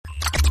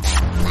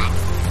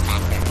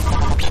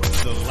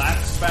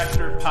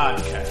Factor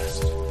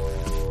Podcast.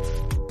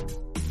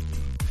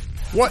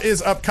 What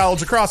is up, college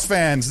lacrosse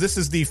fans? This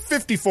is the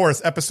 54th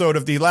episode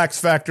of the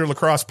Lax Factor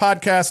Lacrosse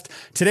Podcast.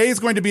 Today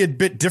is going to be a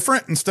bit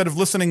different. Instead of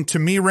listening to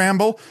me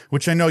ramble,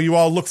 which I know you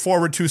all look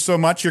forward to so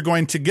much, you're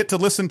going to get to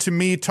listen to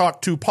me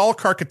talk to Paul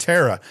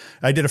Carcaterra.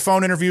 I did a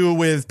phone interview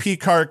with P.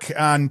 Carc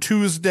on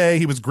Tuesday.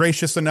 He was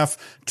gracious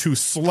enough to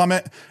slum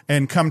it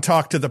and come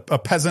talk to a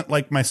peasant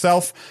like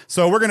myself.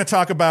 So we're going to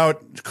talk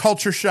about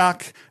culture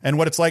shock and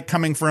what it's like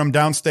coming from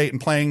downstate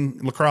and playing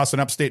lacrosse in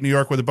upstate New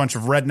York with a bunch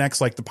of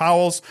rednecks like the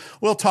Powells.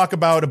 We'll talk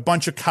about a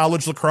bunch of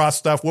college lacrosse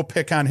stuff. We'll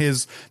pick on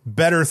his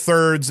better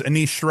thirds,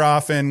 Anish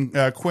Shroff and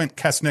Quint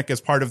Kesnick,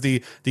 as part of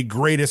the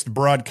greatest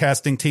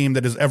broadcasting team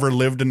that has ever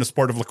lived in the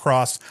sport of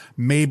lacrosse,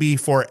 maybe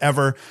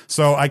forever.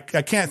 So I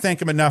can't thank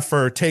him enough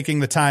for taking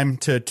the time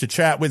to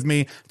chat with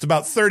me. It's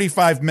about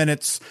 35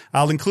 minutes.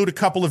 I'll include a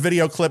couple of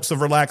video clips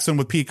of Relaxing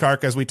with P.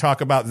 Carc as we talk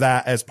about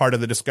that as part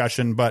of the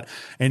discussion, but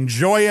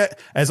enjoy it.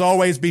 As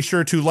always, be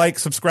sure to like,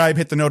 subscribe,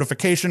 hit the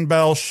notification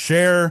bell,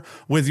 share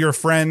with your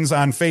friends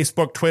on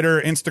Facebook,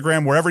 Twitter, Instagram,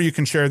 wherever you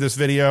can share this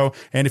video.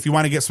 And if you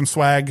want to get some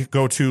swag,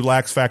 go to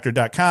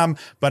laxfactor.com.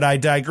 But I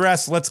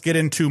digress. Let's get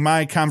into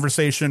my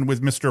conversation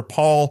with Mr.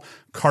 Paul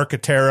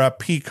Carcaterra,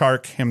 P.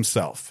 Carc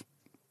himself.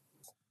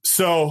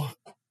 So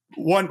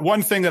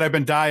one thing that I've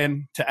been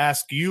dying to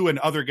ask you and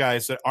other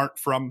guys that aren't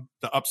from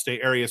the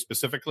upstate area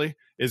specifically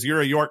is,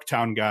 you're a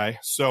Yorktown guy.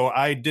 So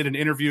I did an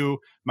interview,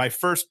 my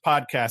first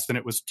podcast, and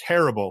it was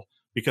terrible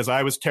because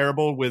I was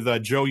terrible, with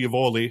Joe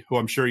Yavoli, who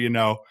I'm sure you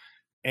know.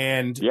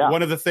 And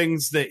one of the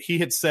things that he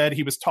had said,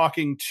 he was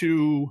talking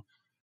to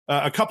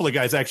a couple of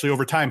guys actually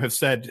over time have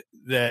said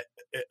that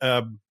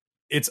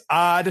it's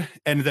odd,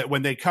 and that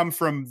when they come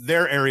from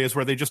their areas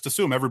where they just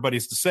assume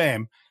everybody's the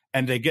same,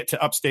 and they get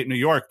to upstate New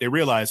York, they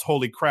realize,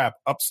 holy crap,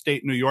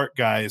 upstate New York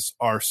guys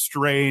are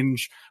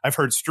strange. I've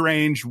heard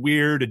strange,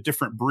 weird, a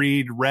different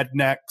breed,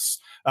 rednecks.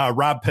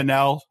 Rob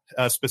Pennell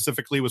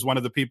specifically was one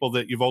of the people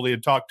that you've only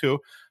had talked to.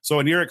 So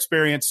in your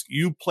experience,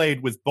 you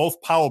played with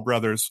both Powell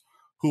brothers,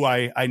 who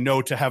I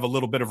know to have a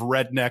little bit of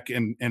redneck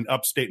and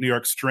upstate New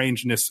York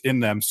strangeness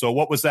in them. So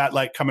what was that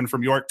like, coming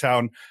from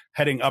Yorktown,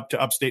 heading up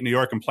to upstate New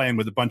York and playing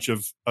with a bunch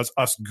of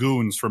us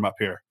goons from up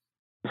here?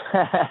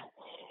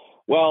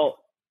 Well,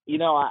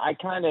 I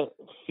kind of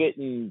fit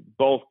in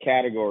both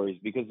categories,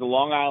 because the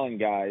Long Island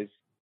guys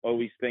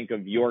always think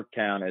of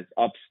Yorktown as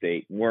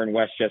upstate. We're in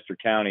Westchester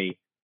County,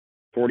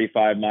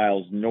 45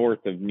 miles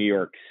north of New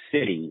York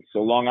City. So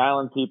Long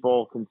Island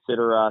people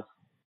consider us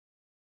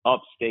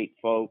upstate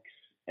folks.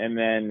 And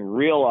then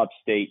real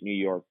upstate New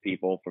York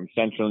people from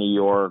central New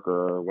York,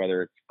 or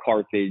whether it's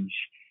Carthage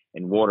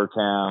and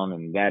Watertown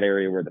and that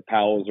area where the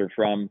Powells are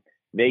from,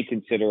 they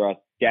consider us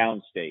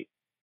downstate.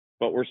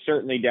 But we're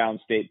certainly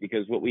downstate,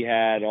 because what we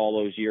had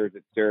all those years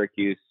at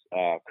Syracuse,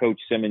 Coach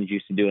Simmons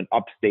used to do an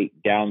upstate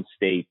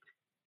downstate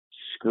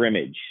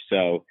scrimmage.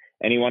 So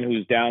anyone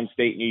who's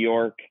downstate New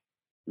York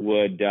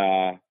would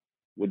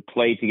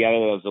play together.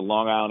 Those the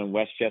Long Island and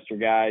Westchester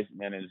guys,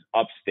 and then as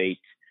upstate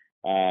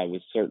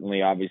was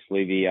certainly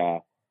obviously the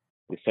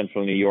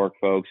central New York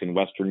folks, and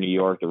western New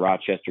York, the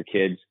Rochester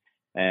kids.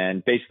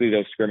 And basically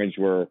those scrimmages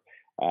were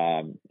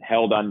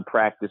held on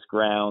practice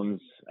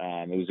grounds.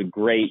 It was a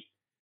great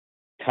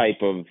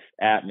type of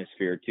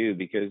atmosphere too,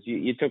 because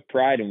you took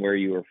pride in where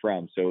you were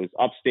from. So it was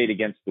upstate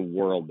against the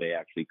world, they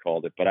actually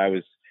called it. But I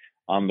was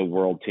on the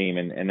world team,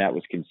 and that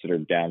was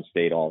considered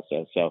downstate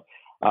also. So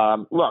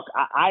look,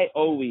 I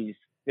always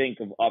think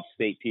of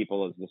upstate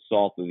people as the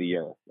salt of the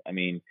earth. I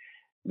mean,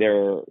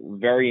 they're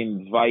very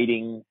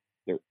inviting.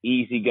 They're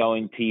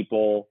easygoing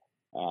people.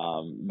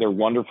 They're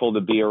wonderful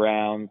to be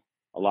around.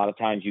 A lot of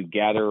times you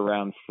gather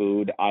around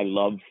food. I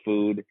love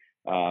food.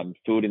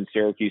 Food in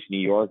Syracuse, New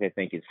York, I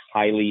think is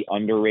highly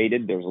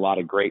underrated. There's a lot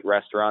of great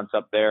restaurants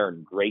up there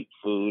and great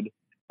food.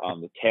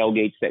 The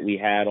tailgates that we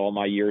had all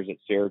my years at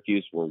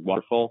Syracuse were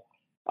wonderful.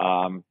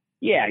 I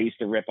used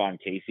to rip on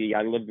Casey.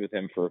 I lived with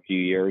him for a few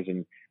years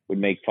and would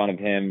make fun of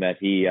him that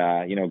he,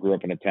 grew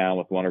up in a town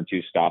with one or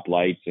two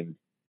stoplights and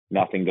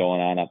nothing going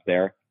on up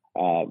there.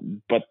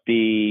 But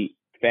the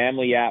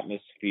family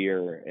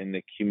atmosphere and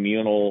the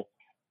communal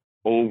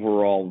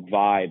overall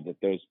vibe that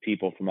those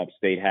people from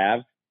upstate have,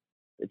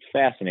 it's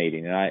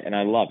fascinating. And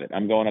I love it.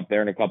 I'm going up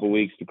there in a couple of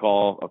weeks to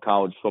call a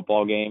college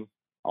football game.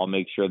 I'll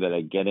make sure that I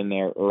get in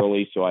there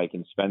early so I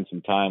can spend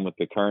some time with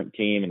the current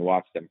team and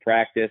watch them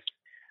practice.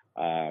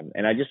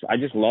 And I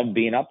just love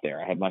being up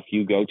there. I have my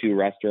few go-to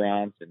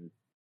restaurants, and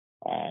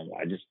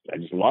I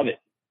just love it.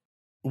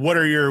 What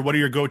are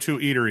your go-to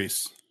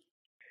eateries?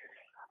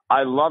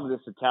 I love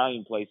this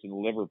Italian place in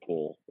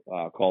Liverpool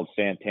called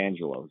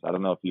Sant'Angelo's. I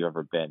don't know if you've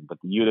ever been, but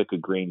the Utica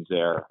greens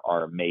there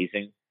are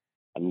amazing.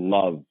 I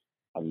love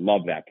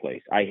that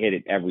place. I hit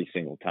it every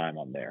single time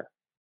I'm there.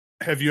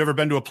 Have you ever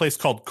been to a place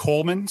called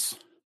Coleman's?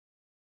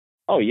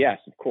 Oh yes,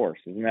 of course.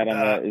 Isn't that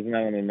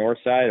on the north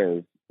side,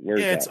 or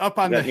where's that? It's up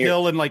on the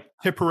hill in like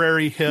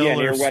Tipperary Hill. Yeah,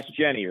 near West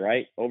Jenny,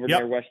 right? Over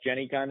near West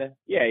Jenny, kind of.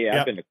 Yeah.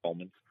 I've been to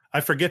Coleman's.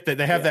 I forget that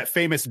they have that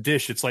famous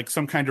dish. It's like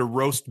some kind of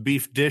roast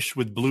beef dish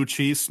with blue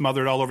cheese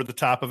smothered all over the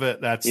top of it.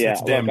 It's damn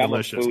Look, I'm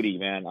delicious. a foodie,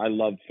 man. I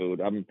love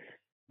food. I'm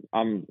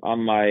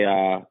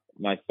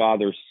my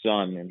father's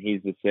son, and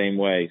he's the same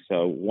way.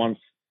 So once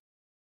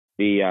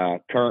the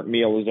current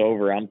meal is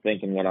over, I'm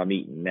thinking what I'm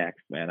eating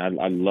next, man.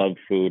 I love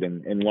food,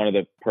 and one of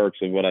the perks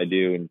of what I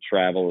do in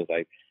travel is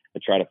I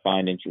try to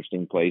find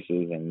interesting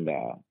places and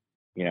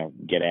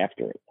get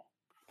after it.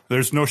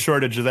 There's no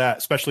shortage of that,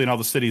 especially in all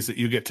the cities that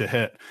you get to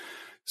hit.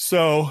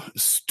 So,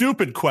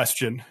 stupid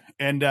question.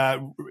 And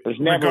there's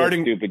never a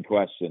stupid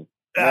question.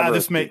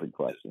 This may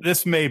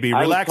be.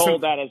 I was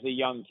told that as a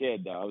young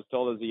kid, though. I was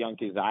told as a young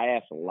kid, I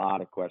asked a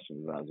lot of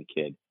questions when I was a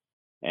kid,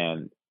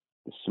 and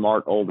the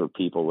smart older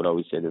people would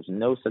always say, "There's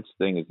no such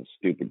thing as a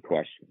stupid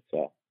question."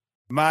 So.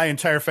 My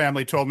entire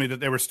family told me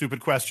that they were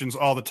stupid questions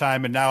all the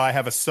time, and now I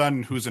have a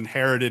son who's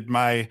inherited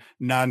my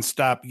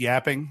nonstop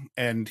yapping,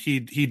 and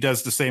he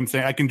does the same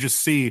thing. I can just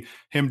see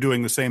him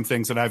doing the same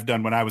things that I've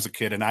done when I was a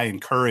kid, and I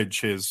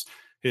encourage his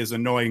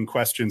annoying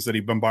questions that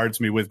he bombards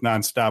me with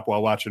nonstop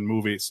while watching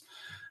movies.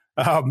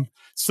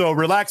 So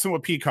Relaxing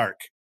with Peacock.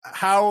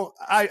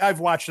 I've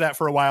watched that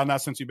for a while now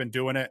since you've been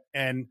doing it,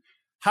 and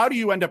how do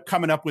you end up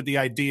coming up with the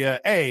idea,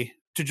 A,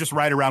 to just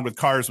ride around with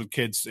cars with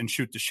kids and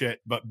shoot the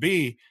shit, but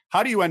B,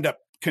 how do you end up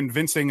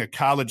convincing a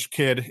college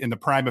kid in the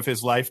prime of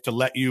his life to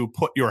let you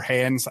put your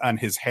hands on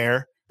his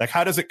hair? Like,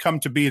 how does it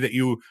come to be that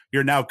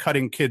you're now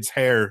cutting kids'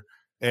 hair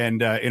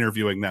and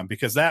interviewing them?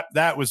 Because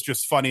that was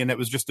just funny, and it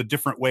was just a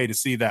different way to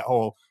see that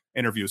whole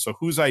interview. So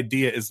whose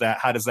idea is that?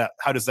 How does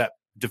that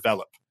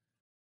develop?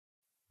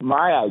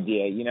 My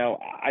idea,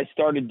 I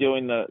started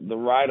doing the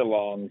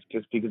ride-alongs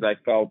just because I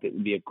felt it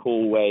would be a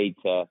cool way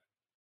to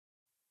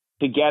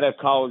get a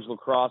college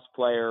lacrosse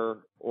player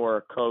or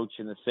a coach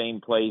in the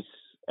same place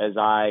as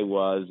I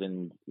was.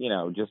 And,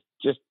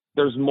 just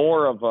there's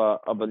more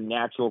of a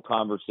natural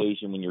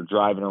conversation when you're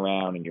driving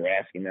around and you're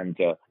asking them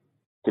to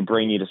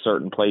bring you to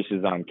certain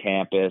places on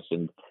campus.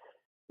 And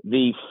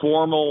the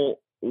formal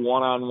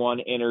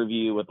one-on-one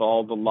interview with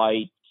all the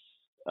lights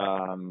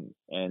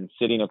and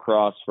sitting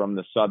across from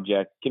the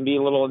subject can be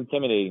a little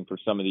intimidating for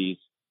some of these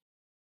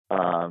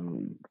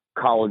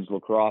college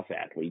lacrosse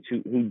athletes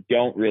who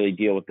don't really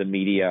deal with the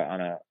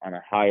media on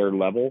a higher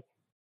level,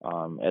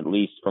 at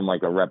least from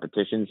like a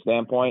repetition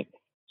standpoint.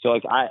 So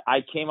like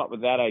I came up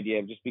with that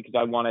idea just because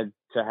I wanted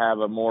to have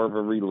a more of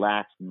a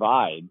relaxed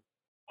vibe,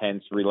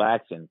 hence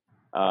Relaxing,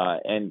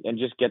 and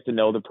just get to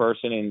know the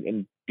person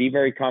and be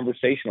very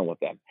conversational with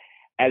them.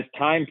 As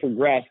time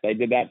progressed, I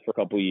did that for a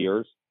couple of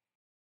years.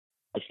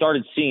 I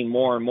started seeing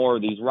more and more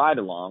of these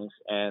ride-alongs,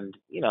 and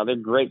they're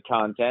great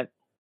content.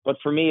 But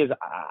for me,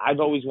 I've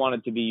always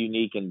wanted to be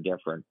unique and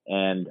different,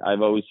 and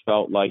I've always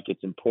felt like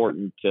it's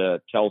important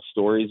to tell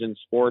stories in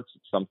sports.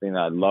 It's something that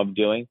I love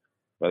doing,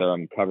 whether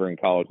I'm covering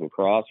college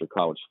lacrosse or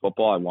college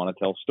football. I want to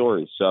tell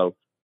stories. So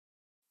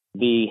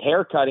the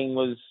hair cutting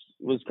was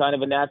kind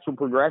of a natural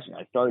progression.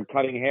 I started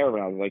cutting hair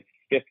when I was like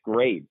 5th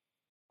grade.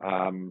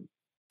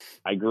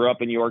 I grew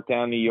up in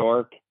Yorktown, New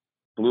York,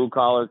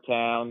 blue-collar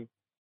town.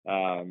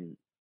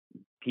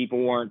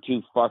 People weren't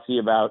too fussy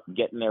about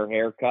getting their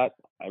hair cut.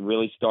 I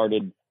really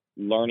started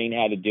learning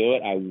how to do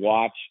it. I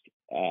watched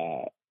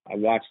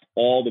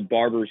all the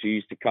barbers who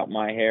used to cut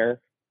my hair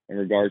in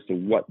regards to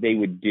what they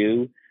would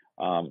do.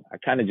 I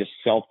kind of just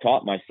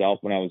self-taught myself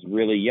when I was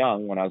really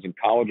young. When I was in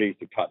college, I used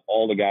to cut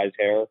all the guys'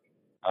 hair,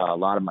 a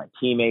lot of my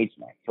teammates,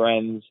 my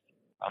friends.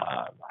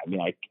 I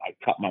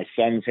cut my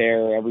son's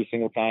hair every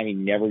single time. He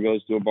never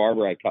goes to a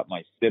barber. I cut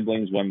my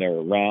siblings when they're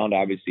around.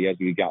 Obviously, as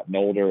we've gotten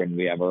older and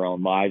we have our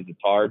own lives, it's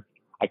hard.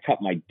 I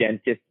cut my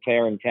dentist's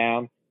hair in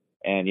town.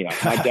 And,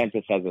 my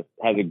dentist has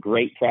a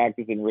great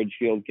practice in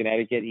Ridgefield,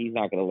 Connecticut. He's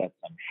not going to let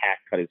some hack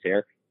cut his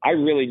hair. I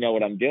really know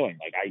what I'm doing.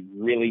 Like, I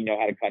really know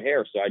how to cut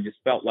hair. So I just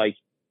felt like,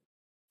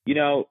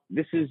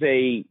 this is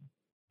a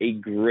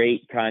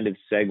great kind of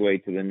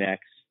segue to the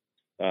next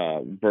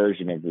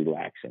version of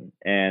Relaxing.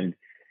 And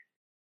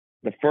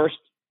the first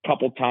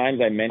couple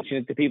times I mentioned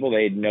it to people,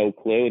 they had no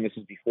clue. And this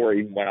is before it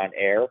even went on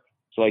air.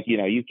 So like,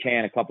 you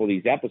can a couple of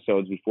these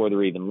episodes before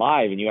they're even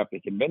live, and you have to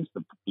convince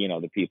the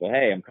people,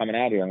 hey, I'm coming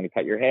out here. I'm going to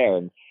cut your hair.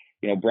 And,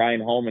 Brian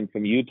Holman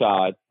from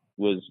Utah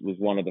was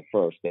one of the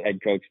first, the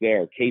head coach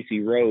there.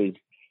 Casey Rose,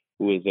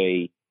 who is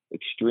a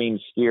extreme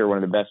skier, one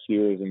of the best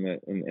skiers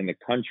in the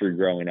country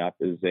growing up,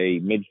 is a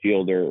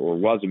midfielder, or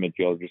was a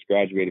midfielder, just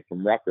graduated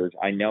from Rutgers.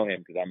 I know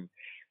him because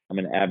I'm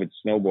an avid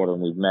snowboarder,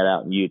 and we've met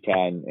out in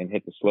Utah and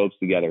hit the slopes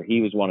together.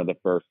 He was one of the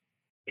first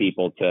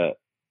people to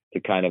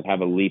kind of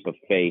have a leap of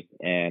faith.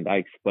 And I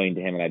explained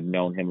to him, and I'd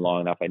known him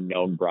long enough. I'd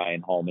known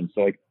Brian Holman.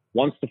 So like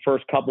once the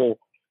first couple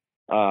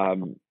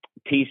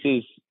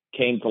pieces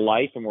came to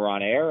life and were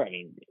on air, I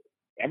mean,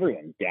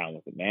 everyone's down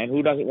with it, man.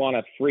 Who doesn't want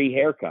a free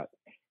haircut?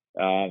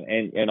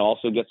 And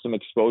also get some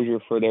exposure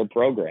for their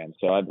program.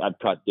 So I've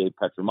cut Dave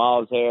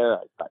Petromala's hair.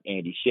 I've cut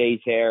Andy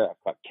Shea's hair.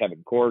 I've cut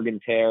Kevin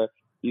Corrigan's hair.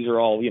 These are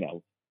all,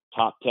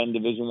 top 10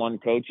 Division I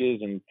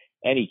coaches, and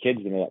any kid's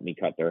going to let me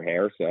cut their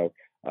hair. So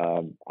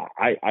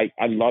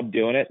I love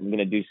doing it. I'm going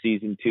to do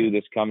season 2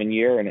 this coming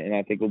year, and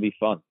I think it'll be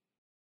fun.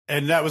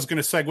 And that was going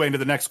to segue into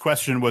the next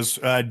question was,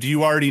 do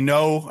you already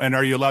know, and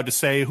are you allowed to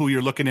say who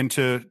you're looking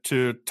into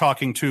to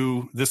talking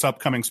to this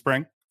upcoming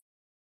spring?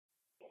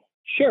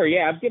 Sure.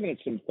 Yeah, I've given it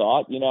some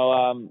thought.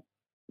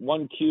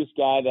 One Cuse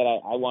guy that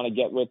I want to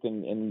get with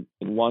in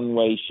one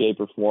way, shape,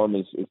 or form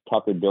is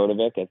Tucker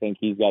Dordevic. I think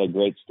he's got a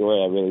great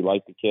story. I really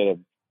like the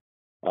kid.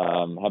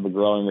 Have a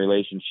growing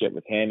relationship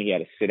with him. He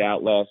had a sit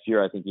out last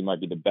year. I think he might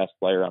be the best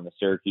player on the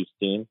Syracuse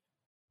team.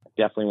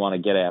 Definitely want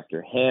to get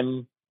after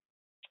him.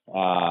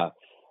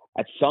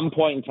 At some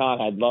point in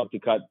time, I'd love to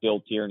cut Bill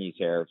Tierney's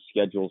hair if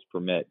schedules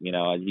permit.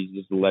 He's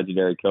just a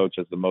legendary coach,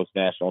 has the most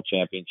national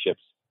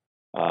championships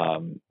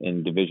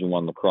in Division I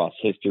lacrosse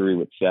history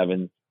with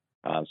 7.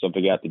 So if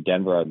I got to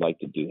Denver, I'd like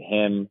to do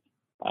him.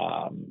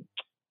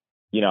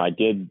 I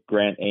did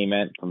Grant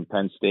Ament from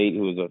Penn State,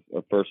 who was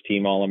a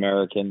first-team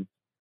All-American.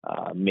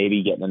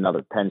 Maybe getting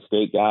another Penn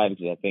State guy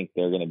because I think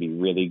they're going to be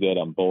really good.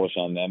 I'm bullish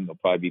on them. They'll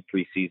probably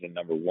be preseason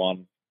number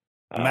 1.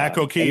 Mac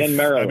O'Keefe.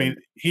 I mean,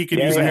 he could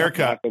use a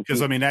haircut because,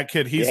 that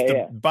kid, he's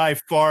by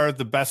far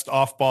the best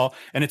off ball.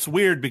 And it's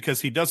weird because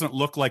he doesn't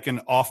look like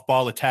an off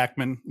ball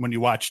attackman when you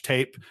watch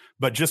tape,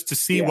 but just to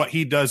see what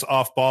he does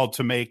off ball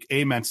to make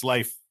Ament's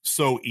life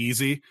so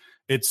easy.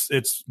 It's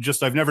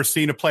just, I've never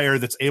seen a player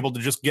that's able to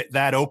just get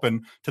that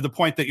open to the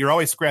point that you're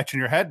always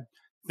scratching your head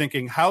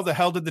thinking, how the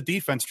hell did the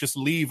defense just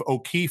leave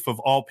O'Keefe of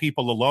all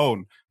people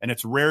alone? And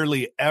it's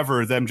rarely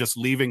ever them just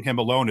leaving him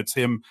alone. It's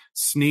him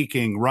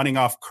sneaking, running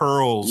off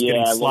curls,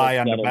 getting sly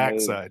on the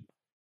backside.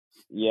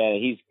 Yeah,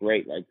 he's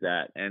great like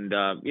that. And,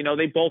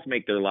 they both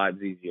make their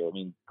lives easier. I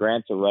mean,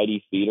 Grant's a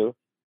righty feeder.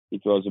 He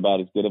throws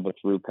about as good of a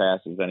through pass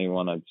as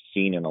anyone I've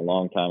seen in a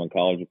long time in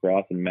college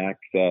lacrosse. And Mac's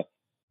a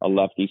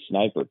lefty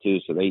sniper,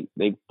 too. So they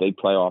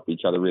play off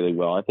each other really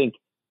well. I think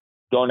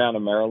going down to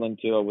Maryland,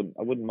 too,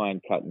 I wouldn't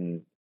mind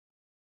cutting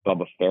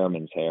Bubba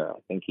Fairman's hair. I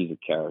think he's a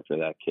character,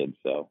 that kid.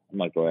 So I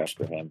might go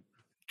after him.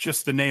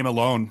 Just the name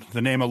alone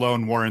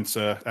warrants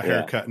a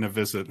haircut and a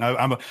visit.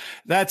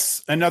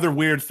 That's another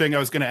weird thing I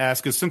was going to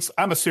ask is since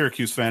I'm a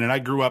Syracuse fan and I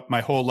grew up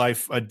my whole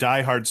life a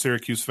diehard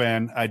Syracuse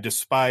fan, I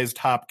despised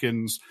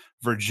Hopkins,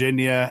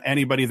 Virginia,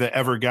 anybody that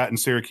ever got in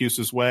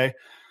Syracuse's way.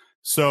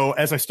 So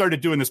as I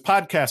started doing this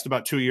podcast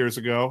about 2 years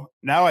ago,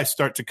 now I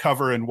start to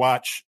cover and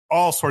watch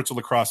all sorts of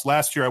lacrosse.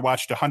 Last year I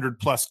watched 100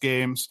 plus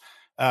games.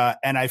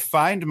 And I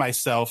find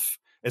myself,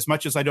 as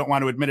much as I don't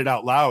want to admit it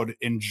out loud,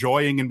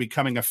 enjoying and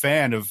becoming a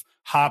fan of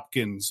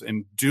Hopkins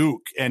and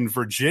Duke and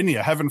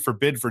Virginia, heaven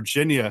forbid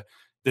Virginia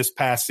this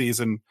past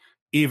season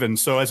even.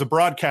 So as a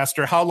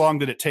broadcaster, how long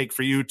did it take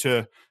for you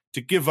to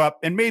give up?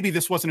 And maybe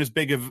this wasn't as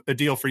big of a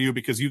deal for you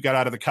because you got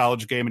out of the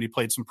college game and you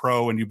played some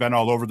pro and you've been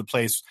all over the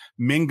place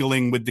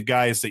mingling with the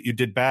guys that you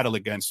did battle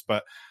against.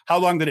 But how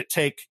long did it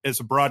take as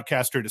a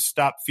broadcaster to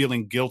stop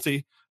feeling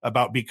guilty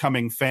about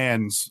becoming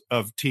fans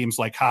of teams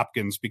like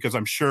Hopkins? Because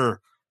I'm sure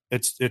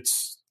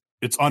it's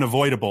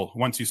unavoidable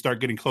once you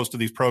start getting close to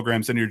these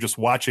programs and you're just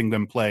watching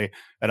them play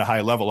at a high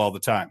level all the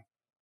time.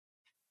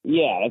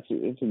 Yeah,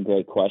 it's a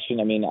great question.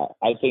 I mean,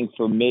 I think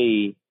for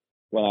me,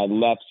 when I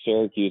left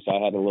Syracuse,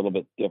 I had a little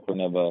bit different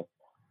of a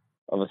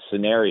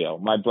scenario.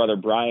 My brother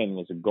Brian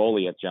was a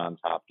goalie at Johns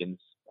Hopkins.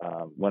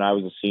 When I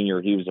was a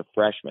senior, he was a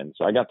freshman.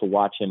 So I got to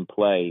watch him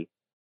play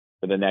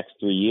for the next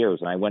 3 years.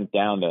 And I went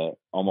down to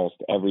almost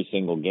every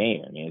single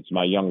game. I mean, it's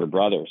my younger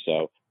brother.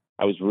 So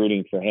I was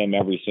rooting for him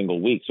every single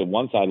week. So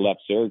once I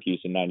left Syracuse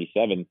in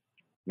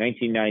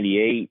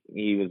 1998,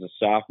 he was a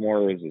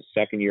sophomore. It was his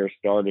second year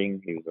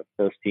starting. He was a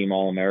first-team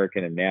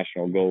All-American and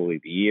National Goalie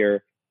of the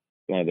Year.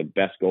 One of the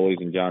best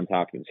goalies in Johns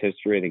Hopkins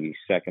history. I think he's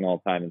second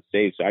all-time in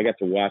saves. So I got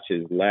to watch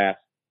his last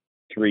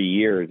 3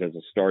 years as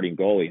a starting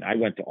goalie. And I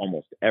went to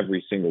almost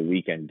every single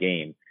weekend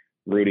game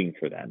rooting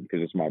for them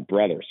because it's my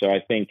brother. So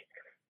I think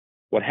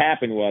what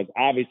happened was,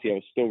 obviously, I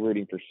was still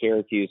rooting for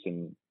Syracuse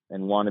and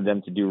wanted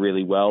them to do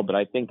really well. But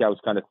I think I was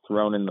kind of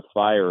thrown in the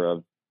fire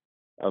of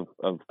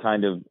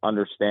kind of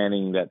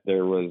understanding that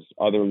there was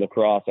other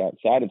lacrosse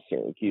outside of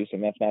Syracuse.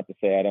 And that's not to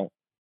say I don't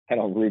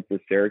root for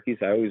Syracuse.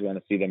 I always want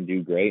to see them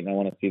do great, and I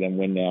want to see them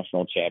win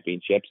national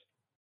championships.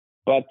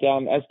 But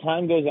as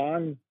time goes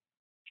on,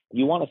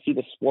 you want to see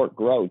the sport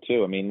grow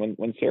too. I mean,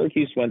 when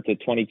Syracuse went to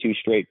 22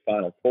 straight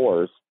Final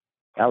Fours,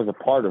 I was a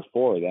part of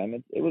 4 of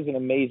them. It was an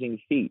amazing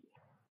feat.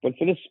 But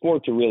for this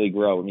sport to really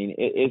grow, I mean,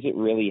 is it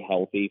really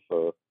healthy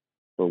for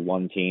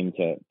one team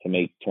to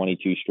make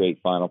 22 straight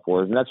Final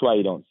Fours? And that's why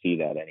you don't see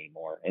that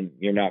anymore. And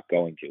you're not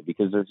going to,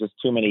 because there's just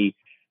too many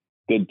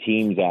good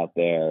teams out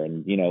there.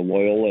 And,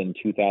 Loyola in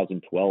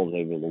 2012 was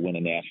able to win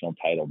a national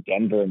title.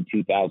 Denver in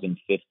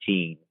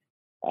 2015.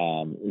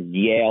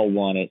 Yale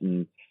won it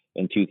in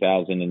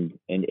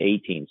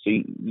 2018. So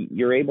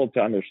you're able to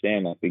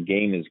understand that the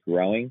game is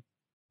growing.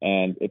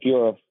 And if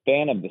you're a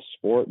fan of the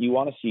sport, you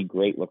want to see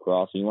great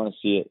lacrosse. And you want to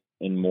see it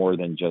in more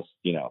than just,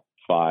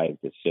 5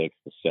 to 6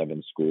 to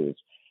 7 schools.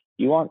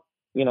 You want,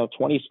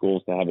 20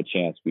 schools to have a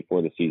chance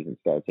before the season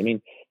starts. I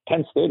mean,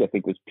 Penn State, I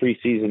think, was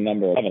preseason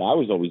number 11. I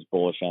was always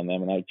bullish on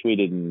them, and I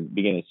tweeted in the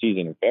beginning of the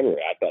season in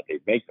February, I thought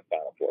they'd make the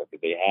Final Four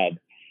because they had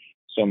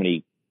so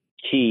many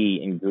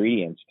key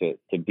ingredients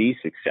to be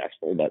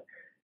successful. But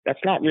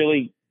that's not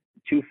really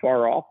too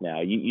far off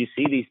now. You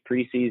see these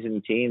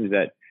preseason teams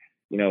that,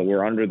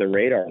 were under the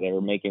radar. They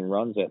were making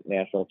runs at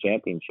national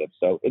championships.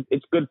 So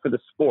it's good for the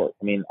sport.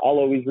 I mean, I'll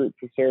always root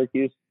for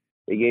Syracuse.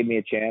 They gave me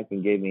a chance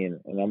and gave me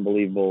an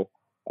unbelievable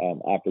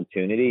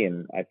opportunity.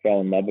 And I fell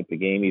in love with the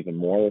game even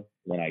more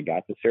when I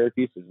got to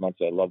Syracuse. As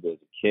much as I loved it as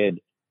a kid,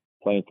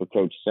 playing for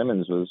Coach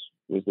Simmons was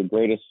the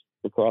greatest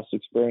lacrosse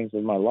experience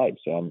of my life.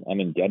 So I'm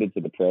indebted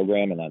to the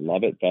program and I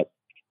love it. But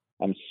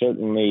I'm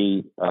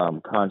certainly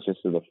conscious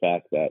of the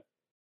fact that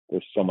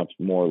there's so much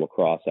more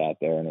lacrosse out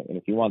there. And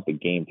if you want the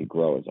game to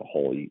grow as a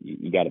whole,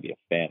 you got to be a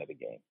fan of the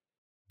game.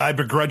 I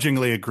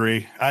begrudgingly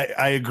agree.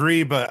 I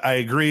agree, but I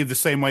agree the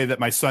same way that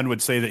my son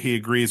would say that he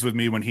agrees with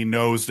me when he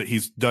knows that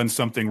he's done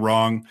something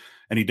wrong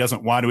and he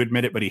doesn't want to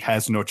admit it, but he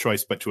has no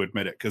choice but to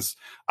admit it. Because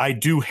I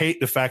do hate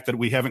the fact that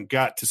we haven't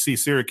got to see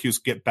Syracuse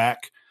get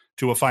back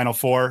to a Final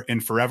Four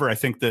in forever. I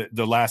think that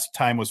the last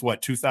time was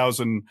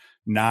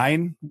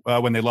 2009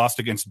 when they lost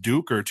against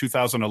Duke, or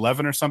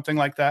 2011 or something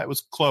like that. It was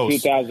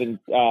close.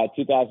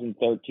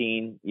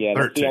 2013. Yeah,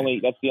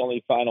 13. That's the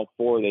only Final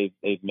Four they've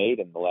made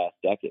in the last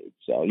decade.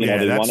 So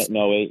they won it in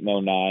 08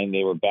 and 09.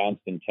 They were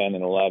bounced in 10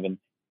 and 11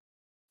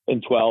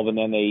 and 12, and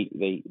then they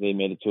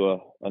made it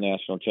to a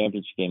national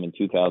championship game in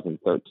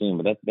 2013.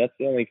 But that's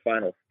the only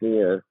Final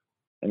Four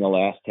in the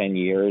last 10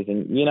 years,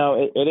 and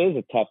it is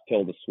a tough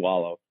pill to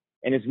swallow.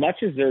 And as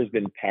much as there's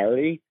been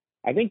parity,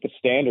 I think the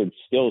standard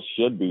still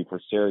should be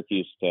for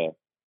Syracuse to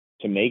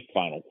make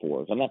Final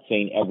Fours. I'm not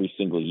saying every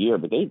single year,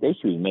 but they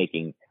should be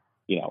making,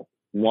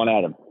 1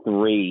 out of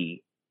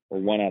 3 or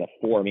 1 out of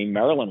 4. I mean,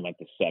 Maryland went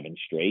to 7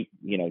 straight.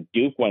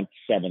 Duke went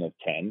 7 of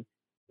 10.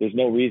 There's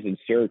no reason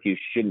Syracuse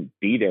shouldn't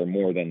be there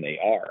more than they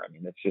are. I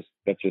mean,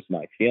 that's just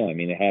my feeling. I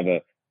mean, they have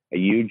a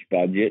huge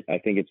budget. I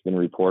think it's been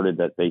reported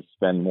that they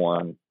spend more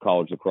on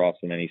college lacrosse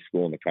than any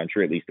school in the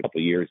country. At least a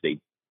couple of years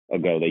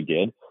ago they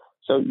did.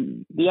 So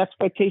the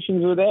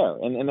expectations are there,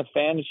 and the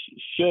fans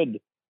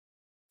should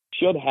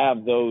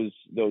have those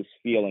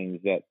feelings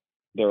that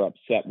they're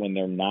upset when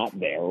they're not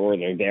there, or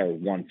they're there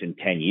once in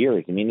 10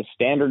 years. I mean, the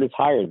standard is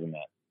higher than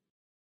that.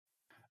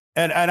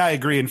 And I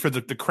agree. And for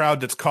the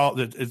crowd that's called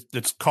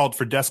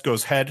for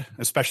Desco's head,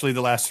 especially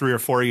the last 3 or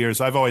 4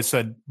 years, I've always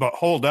said, but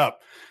hold up.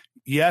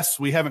 Yes,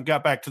 we haven't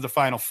got back to the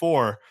Final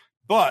Four,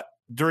 but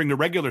during the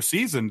regular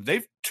season,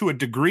 they've to a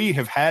degree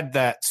have had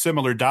that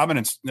similar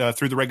dominance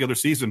through the regular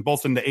season,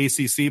 both in the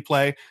ACC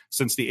play,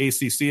 since the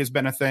ACC has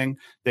been a thing.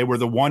 They were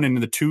the 1 and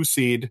the 2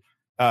 seed,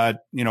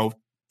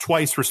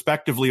 twice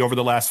respectively over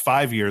the last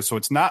 5 years. So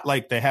it's not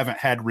like they haven't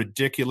had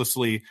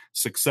ridiculously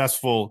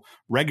successful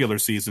regular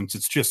seasons.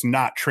 It's just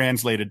not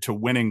translated to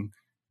winning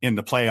in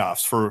the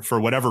playoffs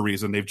for whatever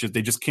reason. They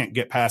just can't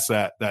get past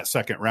that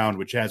second round,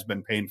 which has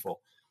been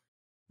painful.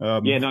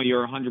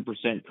 You're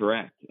 100%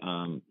 correct.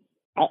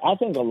 I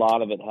think a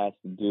lot of it has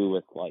to do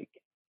with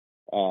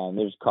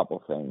there's a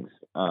couple things.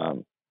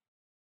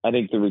 I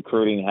think the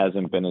recruiting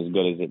hasn't been as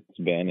good as it's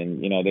been,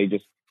 and they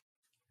just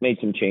made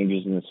some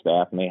changes in the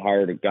staff, and they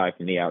hired a guy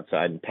from the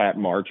outside, and Pat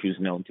March, who's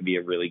known to be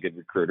a really good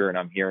recruiter, and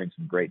I'm hearing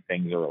some great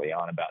things early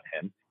on about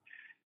him.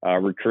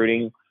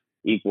 Recruiting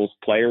equals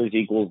players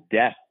equals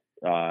depth,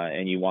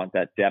 and you want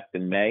that depth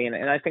in May.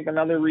 And I think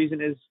another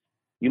reason is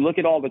you look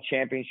at all the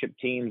championship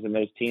teams and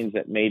those teams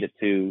that made it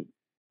to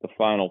the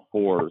Final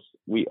Fours.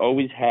 We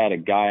always had a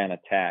guy on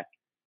attack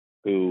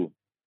who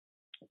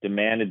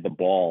demanded the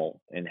ball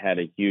and had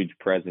a huge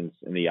presence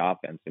in the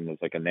offense and was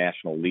like a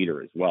national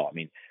leader as well. I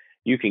mean,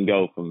 you can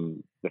go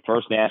from the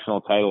first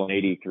national title in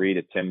 83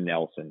 to Tim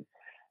Nelson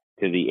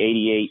to the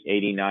 88,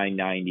 89,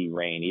 90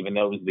 reign. Even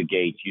though it was the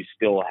Gates, you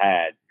still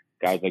had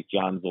guys like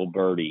John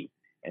Zolberti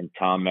and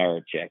Tom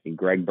Marichek and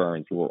Greg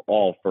Burns, who were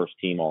all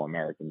first-team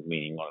All-Americans,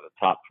 meaning one of the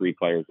top 3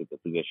 players at the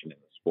position in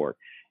the sport.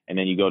 And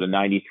then you go to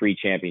 93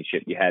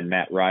 championship, you had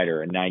Matt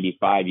Ryder. In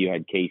 95, you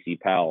had Casey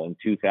Powell. In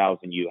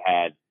 2000, you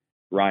had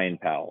Ryan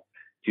Powell.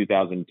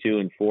 2002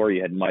 and 4,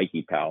 you had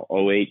Mikey Powell.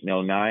 08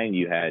 and 09,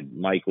 you had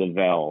Mike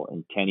Lavelle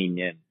and Kenny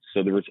Nin.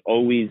 So there was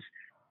always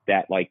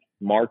that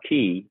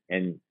marquee,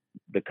 and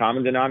the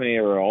common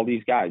denominator of all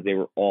these guys, they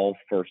were all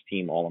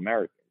first-team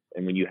All-Americans.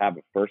 And when you have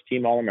a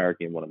first-team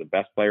All-American, one of the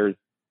best players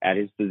at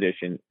his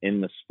position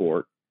in the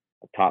sport,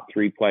 a top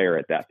 3 player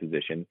at that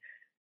position,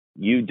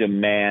 you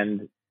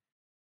demand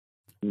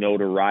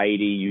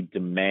notoriety, you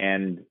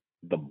demand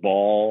the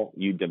ball,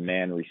 you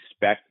demand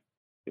respect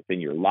within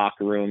your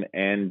locker room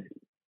and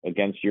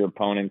against your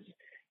opponents.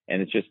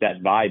 And it's just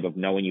that vibe of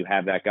knowing you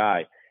have that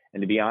guy. And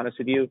to be honest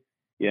with you,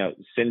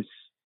 since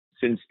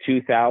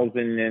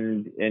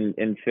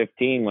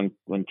 2015,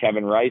 when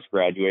Kevin Rice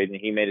graduated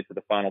and he made it to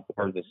the Final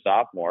Four as a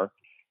sophomore,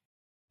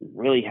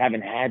 really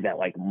haven't had that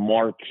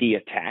marquee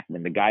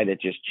attackman, the guy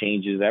that just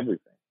changes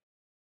everything.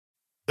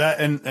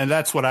 That and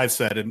that's what I've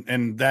said,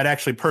 and that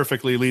actually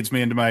perfectly leads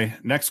me into my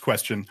next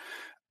question.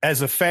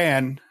 As a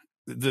fan,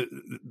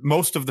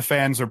 most of the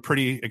fans are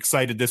pretty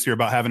excited this year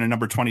about having a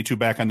number 22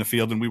 back on the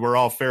field, and we were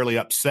all fairly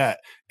upset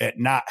at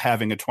not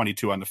having a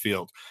 22 on the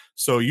field.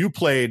 So you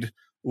played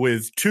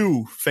with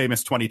 2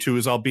 famous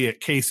 22s,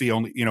 albeit Casey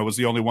was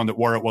the only one that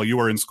wore it while you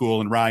were in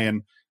school, and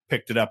Ryan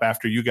picked it up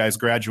after you guys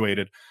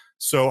graduated.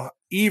 So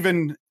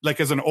even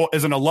like as an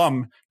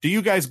alum, do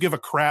you guys give a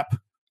crap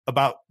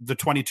about the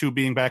 22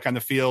 being back on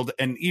the field?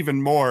 And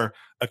even more,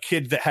 a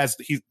kid that has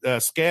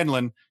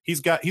Scanlon,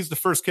 he's the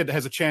first kid that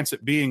has a chance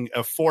at being a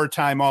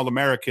 4-time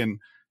All-American,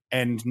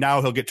 and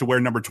now he'll get to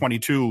wear number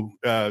 22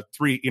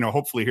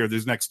 hopefully here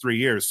these next 3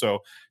 years. So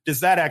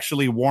does that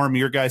actually warm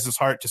your guys'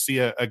 heart to see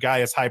a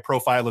guy as high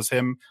profile as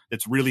him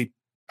that's really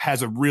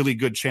has a really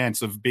good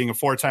chance of being a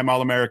 4-time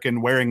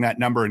All-American, wearing that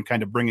number and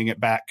kind of bringing it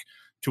back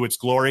to its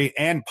glory,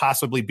 and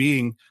possibly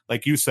being,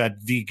 like you said,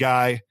 the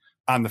guy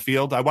on the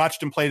field? I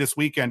watched him play this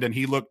weekend and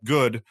he looked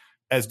good,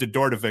 as did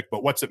Dordovic,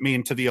 but what's it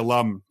mean to the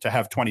alum to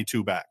have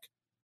 22 back?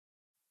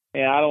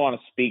 Yeah, I don't want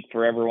to speak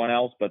for everyone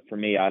else, but for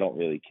me, I don't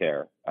really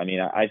care. I mean,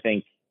 I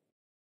think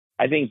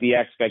the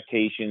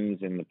expectations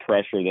and the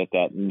pressure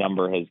that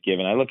number has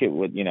given. I look at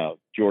what,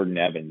 Jordan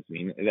Evans. I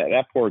mean,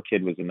 that poor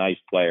kid was a nice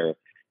player.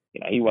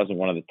 He wasn't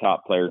one of the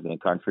top players in the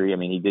country. I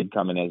mean, he did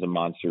come in as a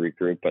monster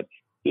recruit, but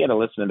he had to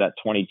listen to that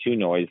 22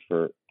 noise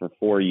for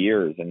 4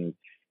 years, and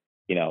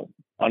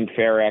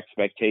unfair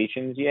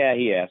expectations. Yeah,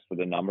 he asked for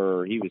the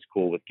number, or he was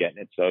cool with getting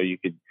it. So you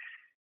could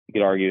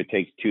argue it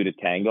takes two to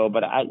tango,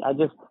 but I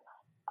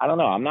don't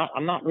know.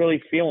 I'm not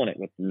really feeling it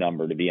with the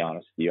number, to be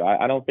honest with you.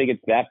 I don't think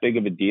it's that big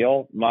of a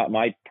deal.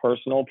 My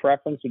personal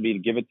preference would be to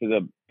give it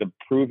to the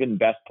proven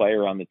best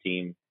player on the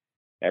team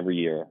every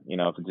year.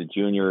 If it's a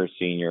junior or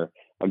senior,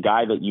 a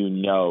guy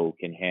that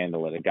can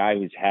handle it, a guy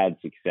who's had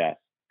success,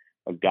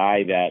 a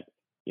guy that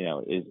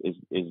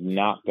is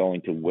not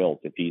going to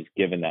wilt if he's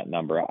given that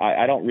number.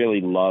 I don't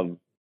really love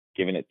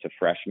giving it to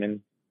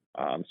freshmen,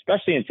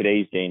 especially in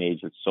today's day and age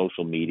with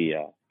social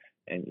media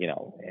and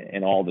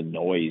and all the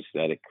noise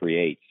that it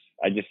creates.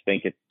 I just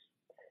think it's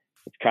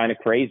kind of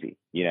crazy.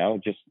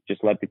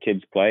 Just let the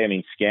kids play. I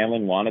mean,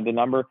 Scanlon wanted the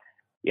number.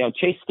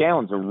 Chase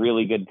Scanlon's a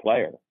really good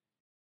player,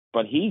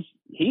 but he's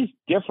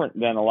different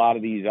than a lot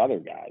of these other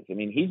guys. I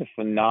mean, he's a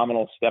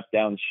phenomenal step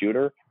down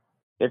shooter.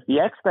 If the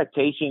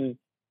expectation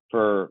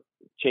for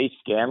Chase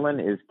Scanlon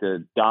is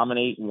to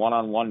dominate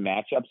one-on-one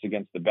matchups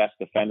against the best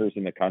defenders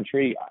in the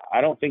country,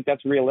 I don't think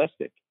that's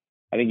realistic.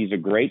 I think he's a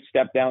great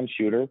step-down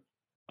shooter.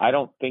 I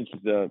don't think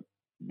he's the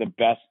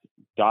best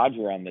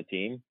dodger on the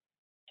team.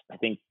 I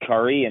think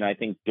Curry and I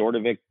think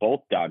Dordovic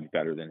both dodge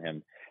better than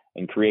him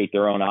and create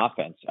their own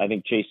offense. I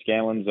think Chase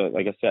Scanlon's,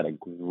 like I said, a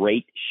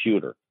great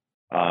shooter.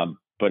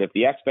 But if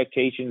the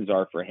expectations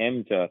are for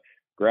him to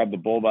grab the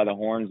bull by the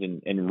horns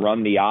and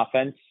run the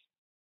offense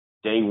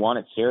day one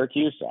at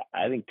Syracuse,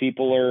 I think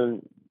people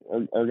are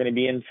going to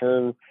be in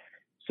for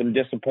some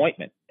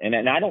disappointment.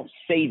 And I don't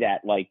say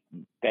that like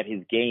that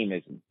his game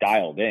is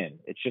dialed in.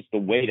 It's just the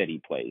way that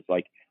he plays.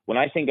 Like when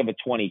I think of a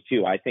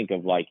 22, I think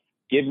of like,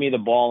 give me the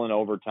ball in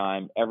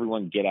overtime.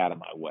 Everyone get out of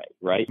my way,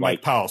 right?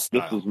 Mike Powell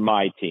style. This is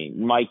my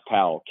team. Mike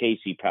Powell,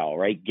 Casey Powell,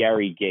 right?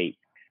 Gary Gait.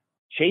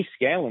 Chase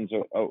Scanlon's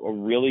a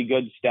really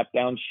good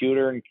step-down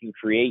shooter and can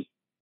create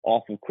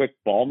off of quick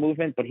ball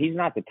movement, but he's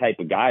not the type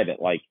of guy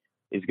that like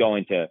is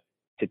going to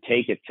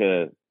take it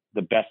to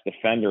the best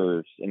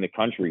defenders in the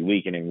country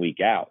week in and week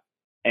out.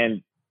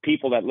 And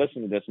people that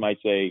listen to this might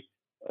say,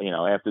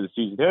 after the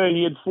season, hey,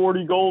 he had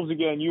 40 goals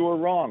again. You were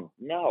wrong.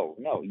 No,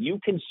 you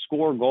can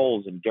score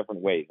goals in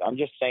different ways. I'm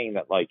just saying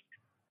that like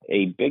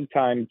a big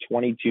time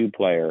 22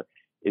 player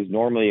is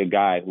normally a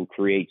guy who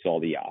creates all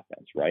the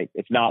offense, right?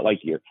 It's not like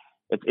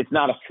it's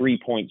not a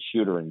 3-point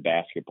shooter in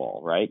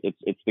basketball, right?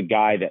 It's the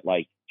guy that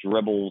like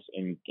dribbles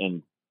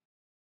and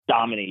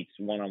dominates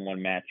one-on-one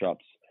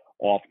matchups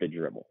off the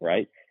dribble,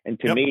 right? And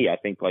to me, I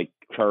think like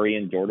Curry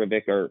and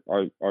Dordovic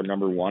are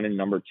number one and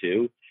number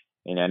two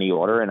in any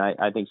order. And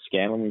I think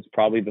Scanlon is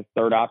probably the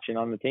third option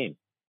on the team.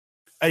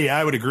 Yeah,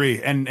 I would agree.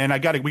 And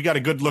we got a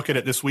good look at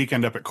it this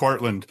weekend up at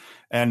Cortland,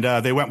 and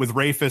they went with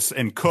Rafis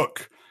and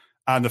Cook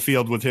on the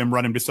field with him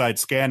running beside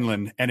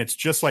Scanlon. And it's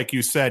just like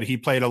you said, he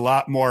played a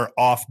lot more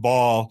off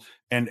ball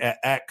and at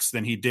X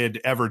than he did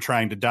ever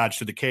trying to dodge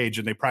to the cage.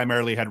 And they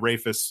primarily had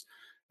Rafis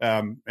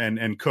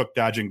and Cook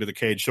dodging to the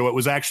cage. So it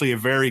was actually a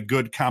very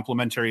good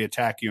complementary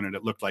attack unit.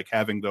 It looked like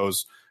having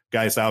those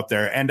guys out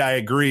there. And I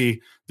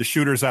agree, the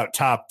shooters out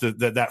top,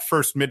 that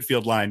first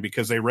midfield line,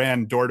 because they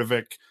ran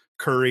Dordovic,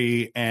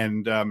 Curry,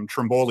 and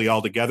Trimboli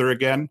all together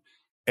again,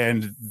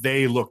 and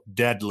they look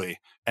deadly.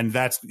 And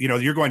that's,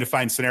 you're going to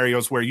find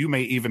scenarios where you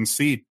may even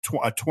see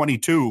a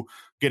 22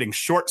 getting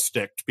short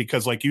sticked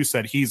because, like you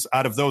said, he's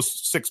out of those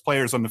 6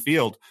 players on the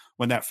field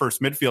when that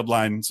first midfield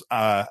line's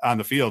on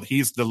the field,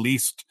 he's the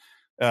least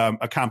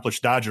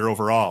accomplished dodger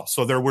overall.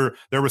 So there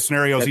were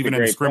scenarios even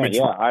in scrimmage.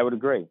 Point. Yeah, I would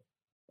agree.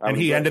 And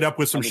he ended up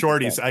with some 100%.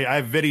 Shorties. I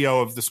have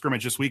video of the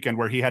scrimmage this weekend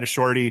where he had a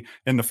shorty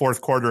in the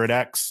fourth quarter at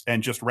X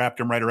and just wrapped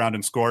him right around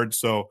and scored.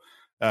 So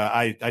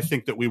I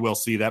think that we will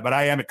see that. But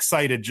I am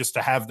excited just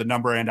to have the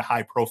number and a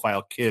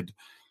high-profile kid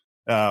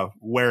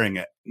wearing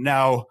it.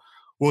 Now,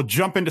 we'll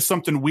jump into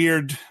something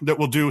weird that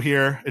we'll do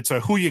here. It's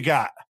a who you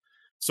got.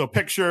 So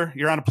picture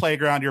you're on a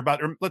playground. You're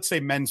about, or let's say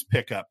men's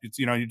pickup. It's,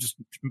 you just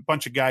a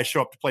bunch of guys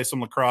show up to play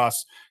some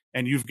lacrosse,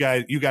 and you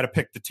got to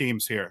pick the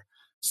teams here.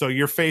 So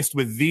you're faced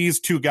with these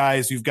two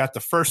guys. You've got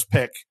the first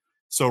pick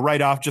So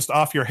just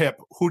off your hip,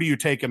 who do you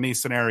take in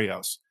these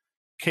scenarios?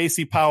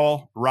 Casey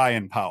Powell,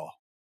 Ryan Powell.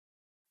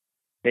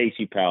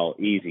 Casey Powell,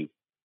 easy.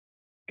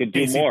 Could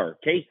do Casey. more.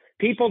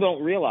 People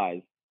don't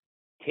realize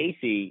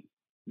Casey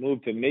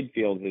moved to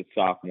midfield his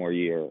sophomore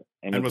year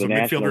and was the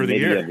national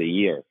midfielder of the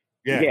year.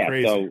 Yeah,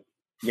 crazy. So,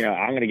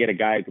 I'm going to get a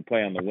guy who could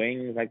play on the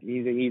wings. Like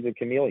he's a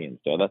chameleon.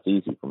 So that's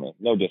easy for me.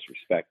 No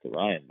disrespect to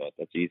Ryan, but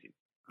that's easy.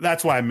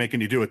 That's why I'm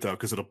making you do it, though,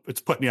 because it's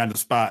putting you on the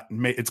spot.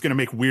 And it's going to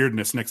make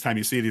weirdness next time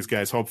you see these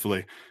guys,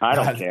 hopefully. I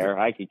don't care.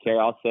 I could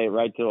care. I'll say it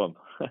right to them.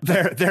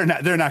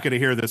 They're not going to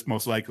hear this,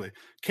 most likely.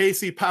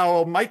 Casey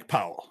Powell, Mike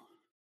Powell.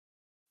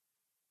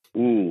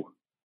 Ooh,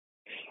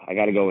 I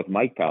got to go with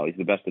Mike Powell. He's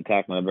the best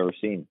attackman I've ever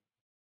seen.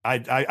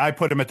 I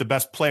put him at the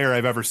best player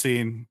I've ever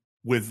seen,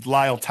 with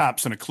Lyle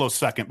Thompson a close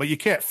second. But you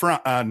can't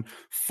front on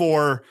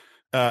 4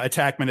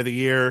 attackmen of the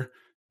year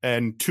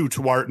and 2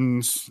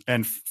 Tewartons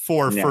and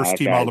 4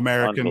 first-team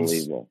All-Americans.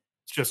 Unbelievable.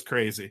 It's just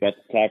crazy. Best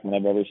attackman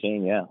I've ever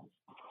seen, yeah.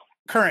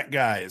 Current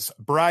guys,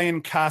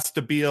 Brian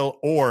Costabile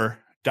or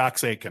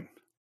Dox Aitken.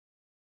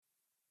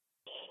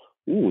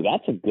 Ooh,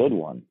 that's a good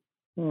one.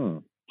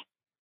 You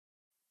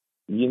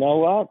know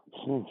what?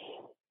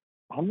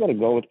 I'm going to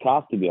go with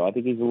Costabile. I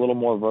think he's a little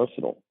more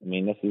versatile. I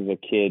mean, this is a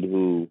kid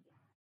who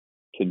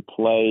could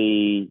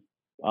play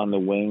on the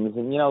wings.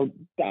 And,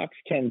 Dox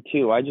can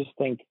too. I just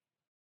think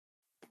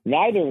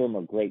neither of them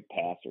are great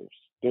passers.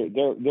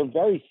 They're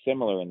very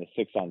similar in the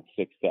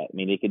 6-on-6 set. I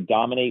mean, they could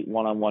dominate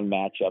one-on-one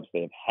matchups.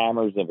 They have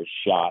hammers of a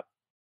shot.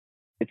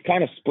 It's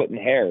kind of splitting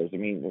hairs. I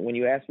mean, when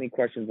you ask me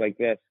questions like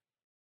this,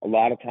 a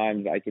lot of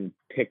times I can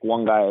pick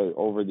one guy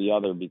over the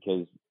other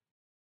because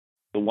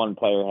the one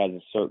player has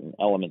a certain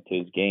element to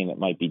his game that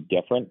might be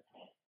different.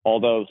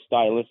 Although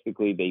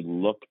stylistically they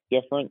look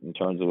different in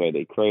terms of the way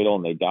they cradle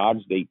and they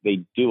dodge. They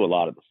do a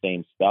lot of the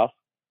same stuff.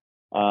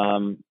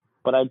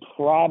 But I'd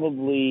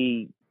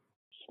probably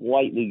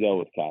slightly go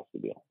with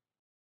Costabile.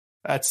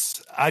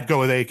 I'd go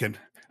with Aitken.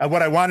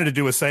 What I wanted to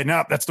do was say,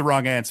 no, that's the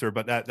wrong answer,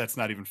 but that's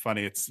not even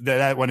funny. It's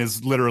that one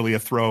is literally a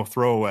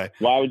throwaway.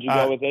 Why would you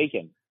go with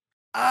Aitken?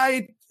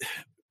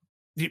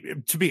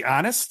 To be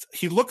honest,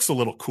 he looks a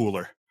little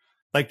cooler.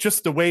 Like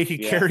just the way he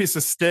carries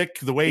a stick,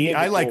 the way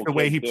I like the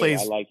way he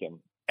plays. I like him.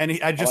 And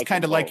I just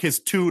kind of like his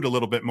toot a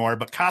little bit more.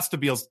 But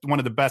Costabile's one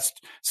of the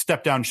best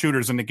step-down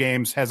shooters in the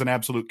games, has an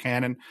absolute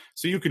cannon.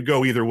 So you could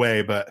go either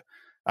way. But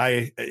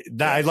I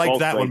like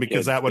that one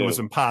because that one was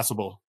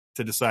impossible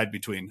to decide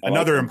between.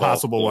 Another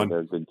impossible one.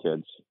 They're good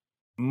kids.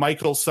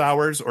 Michael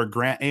Sowers or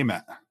Grant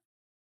Ament?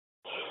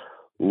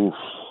 Oof.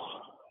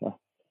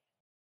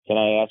 Can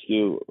I ask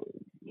you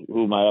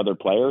who my other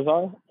players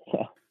are?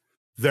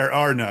 There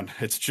are none.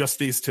 It's just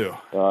these 2.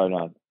 There are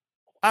none.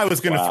 I was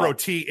going to throw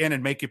T in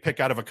and make you pick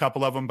out of a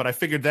couple of them, but I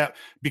figured that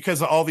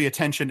because of all the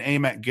attention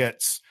Ament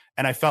gets,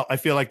 and I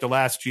feel like the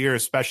last year,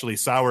 especially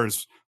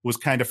Sowers was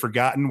kind of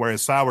forgotten,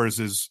 whereas Sowers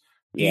is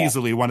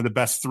easily one of the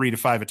best 3 to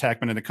 5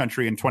 attackmen in the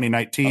country in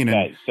 2019.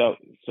 Okay, so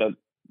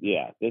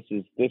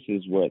this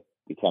is what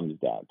it comes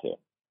down to.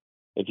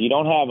 If you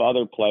don't have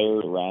other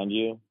players around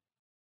you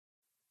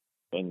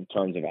in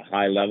terms of a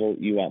high level,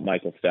 you want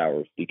Michael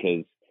Sowers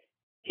because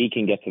he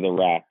can get to the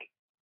rack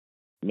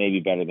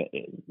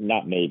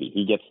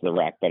he gets to the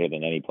rack better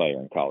than any player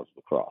in college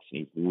lacrosse.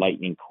 He's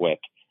lightning quick.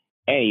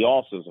 And he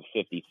also is a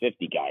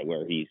 50-50 guy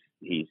where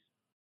he's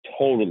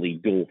totally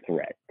dual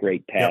threat.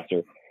 Great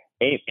passer.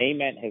 Yep.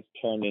 Ament has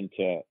turned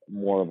into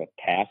more of a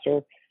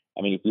passer.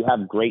 I mean, if you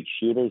have great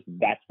shooters,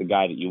 that's the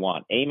guy that you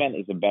want. Ament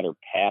is a better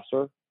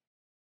passer.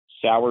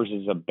 Sowers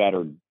is a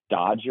better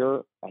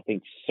dodger. I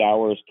think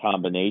Sowers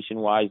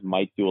combination-wise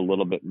might do a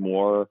little bit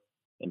more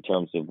in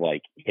terms of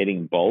like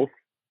hitting both.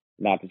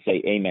 Not to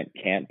say Ament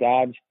can't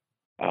dodge.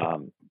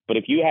 But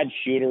if you had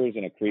shooters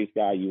and a crease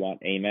guy, you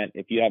want Ament.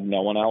 If you have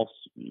no one else,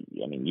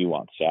 you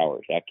want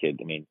Sowers. That kid,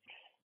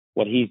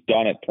 what he's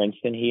done at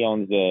Princeton, he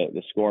owns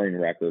the scoring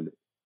record,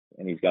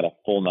 and he's got a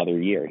full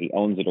another year. He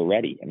owns it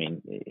already.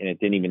 And it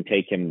didn't even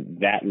take him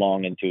that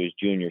long into his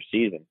junior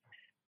season.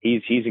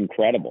 He's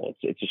incredible.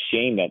 It's a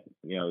shame that,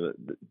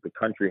 the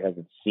country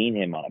hasn't seen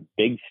him on a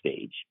big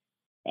stage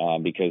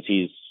because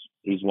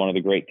he's one of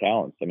the great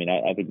talents.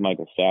 I think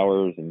Michael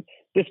Sowers and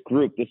this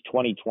group, this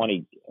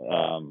 2020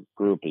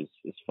 group is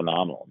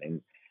phenomenal.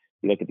 You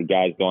look at the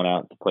guys going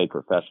out to play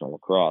professional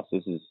lacrosse.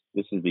 This is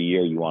the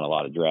year you want a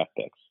lot of draft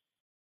picks.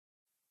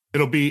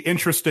 It'll be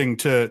interesting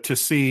to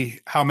see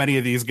how many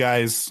of these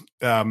guys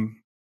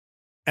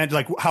and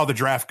like how the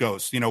draft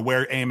goes,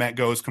 where Ament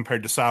goes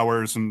compared to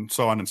Sowers and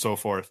so on and so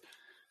forth.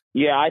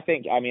 Yeah, I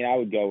think, I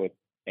would go with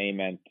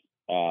Ament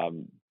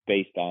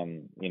based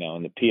on,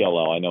 in the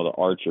PLL. I know the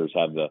Archers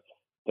have the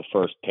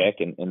first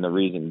pick, and the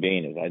reason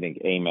being is I think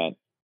Ament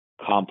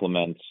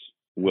complements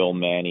Will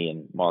Manny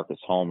and Marcus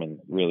Holman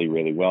really,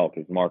 really well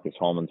because Marcus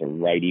Holman's a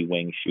righty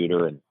wing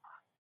shooter and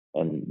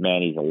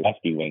Manny's a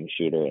lefty wing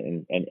shooter,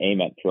 and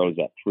Ament throws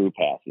that through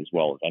pass as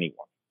well as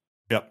anyone.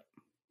 Yep.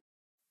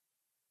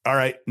 All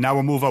right, now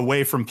we'll move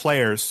away from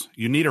players.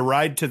 You need a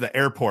ride to the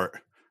airport.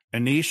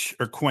 Anish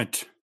or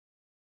Quint?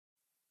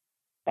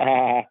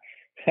 Good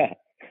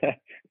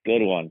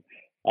one.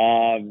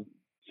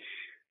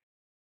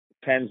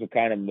 depends what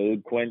kind of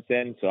mood Quint's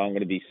in, so I'm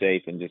going to be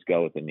safe and just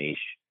go with Anish.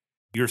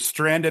 You're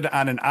stranded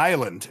on an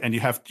island and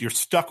you're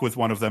stuck with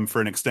one of them for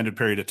an extended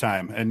period of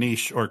time,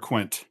 Anish or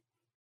Quint.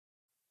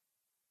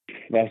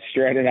 Well,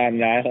 stranded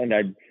on an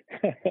island,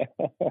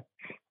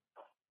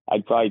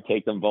 I'd probably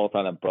take them both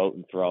on a boat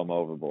and throw them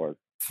overboard.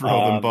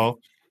 Throw them both?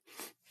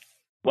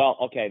 Well,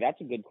 okay, that's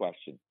a good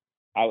question.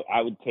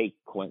 I would take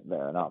Quint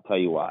there, and I'll tell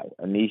you why.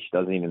 Anish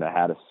doesn't even know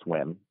how to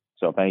swim,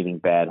 so if anything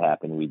bad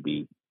happened, we'd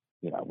be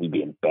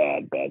in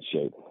bad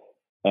shape.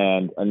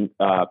 And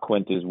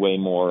Quint is way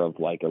more of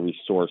like a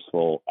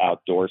resourceful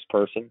outdoors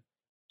person.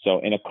 So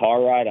in a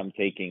car ride, I'm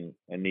taking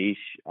Anish.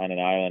 On an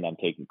island, I'm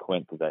taking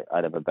Quint because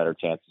I'd have a better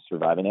chance of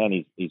surviving.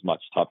 And he's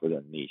much tougher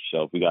than Anish.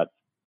 So if we got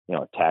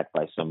attacked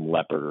by some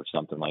leopard or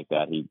something like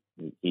that,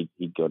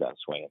 he'd go down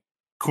swinging.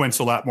 Quint's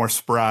a lot more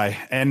spry.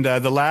 And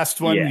the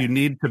last one, You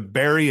need to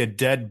bury a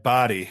dead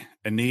body,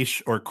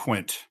 Anish or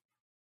Quint?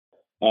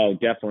 Oh,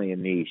 definitely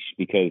Anish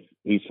because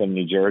he's from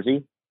New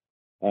Jersey.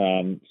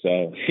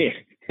 So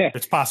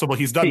it's possible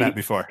he's done that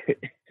before.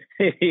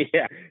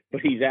 Yeah,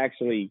 but he's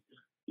actually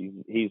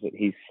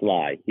he's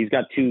sly. He's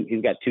got two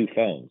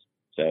phones,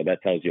 so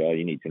that tells you all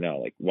you need to know.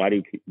 Like, why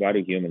do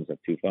humans have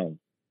two phones?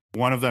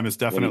 One of them is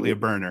definitely a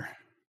burner.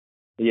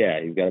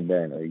 Yeah, he's got a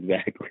burner,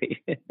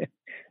 exactly.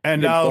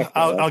 And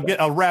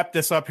I'll wrap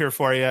this up here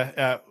for you.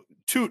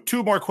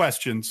 Two more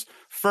questions.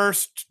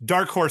 First,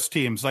 dark horse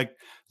teams. Like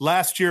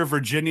last year,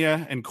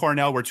 Virginia and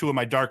Cornell were two of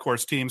my dark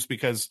horse teams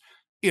because,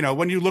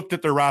 when you looked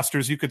at their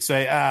rosters, you could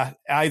say,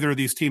 either of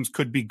these teams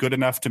could be good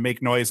enough to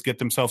make noise, get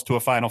themselves to a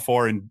Final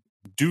Four and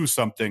do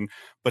something.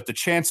 But the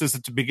chances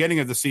at the beginning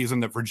of the season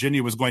that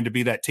Virginia was going to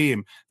be that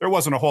team, there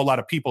wasn't a whole lot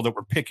of people that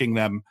were picking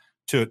them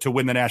to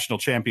win the national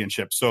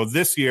championship. So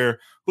this year,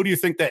 who do you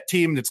think that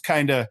team that's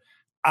kind of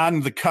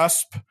on the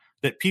cusp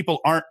that people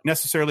aren't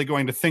necessarily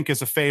going to think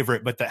is a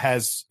favorite, but that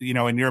has,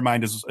 in your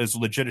mind, as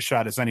legit a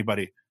shot as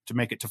anybody to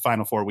make it to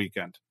Final Four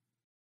weekend?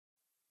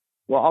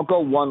 Well, I'll go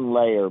one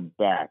layer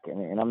back,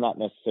 and I'm not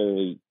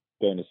necessarily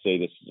going to say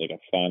this is like a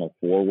Final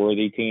Four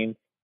worthy team,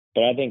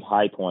 but I think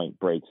High Point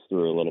breaks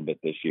through a little bit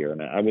this year,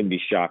 and I wouldn't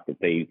be shocked if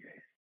they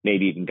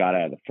maybe even got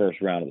out of the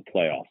first round of the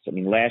playoffs. I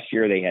mean, last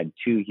year they had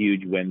two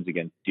huge wins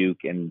against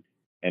Duke and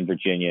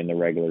Virginia in the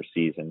regular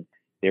season.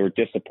 They were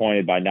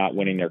disappointed by not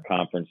winning their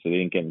conference, so they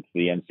didn't get into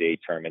the NCAA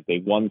tournament.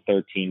 They won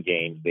 13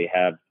 games. They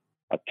have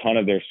a ton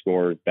of their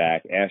scorers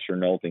back. Asher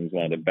Nolting's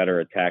one of the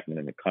better attackmen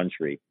in the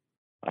country.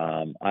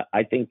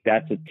 I think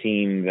that's a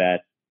team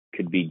that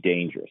could be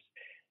dangerous.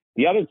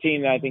 The other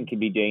team that I think could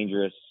be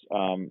dangerous,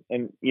 and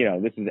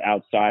this is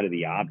outside of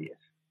the obvious,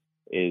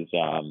 is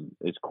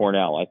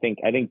Cornell. I think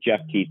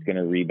Jeff Keith's going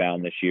to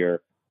rebound this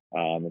year.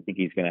 I think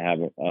he's going to have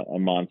a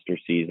monster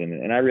season,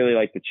 and I really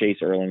like the Chase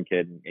Erlin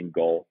kid in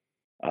goal.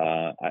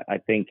 I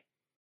think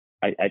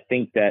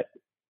that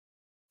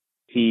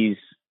he's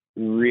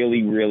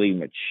really, really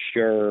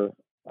mature.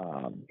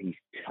 He's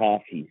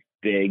tough. He's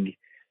big.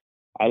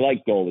 I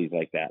like goalies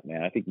like that,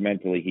 man. I think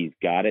mentally he's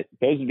got it.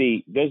 Those would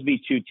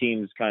be two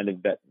teams kind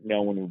of that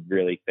no one would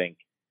really think.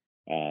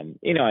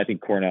 I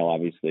think Cornell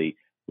obviously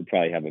would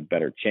probably have a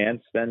better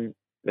chance than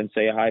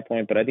say a High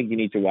Point, but I think you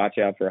need to watch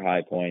out for a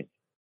High Point.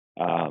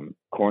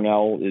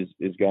 Cornell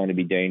is going to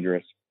be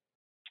dangerous.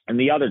 And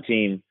the other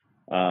team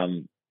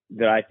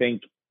that I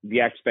think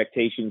the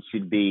expectations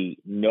should be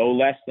no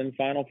less than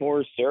Final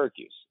Four is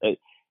Syracuse.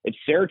 If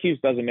Syracuse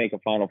doesn't make a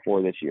Final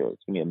Four this year,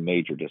 it's going to be a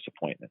major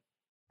disappointment.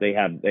 They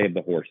have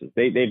the horses.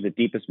 They have the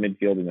deepest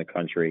midfield in the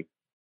country,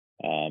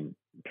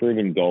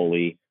 proven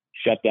goalie,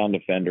 shutdown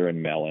defender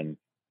in Mellon.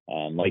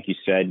 Like you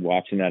said,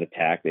 watching that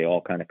attack, they all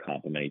kind of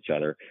complement each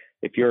other.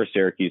 If you're a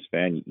Syracuse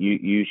fan,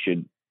 you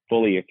should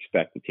fully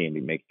expect the team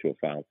to make it to a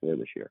Final Four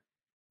this year.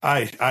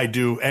 I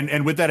do.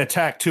 And with that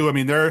attack too, I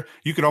mean,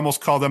 you could almost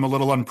call them a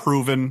little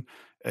unproven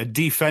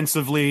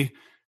defensively.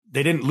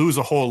 They didn't lose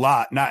a whole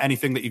lot, not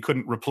anything that you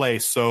couldn't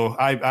replace. So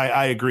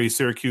I agree.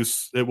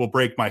 Syracuse, it will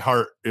break my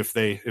heart if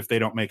they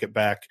don't make it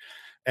back.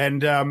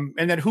 And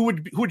then who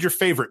would your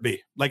favorite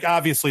be? Like,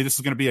 obviously this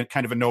is going to be a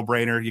kind of a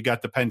no-brainer. You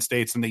got the Penn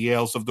States and the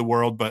Yales of the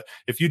world, but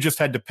if you just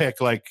had to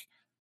pick, like,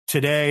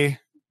 today,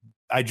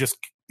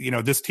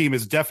 this team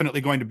is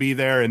definitely going to be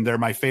there and they're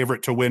my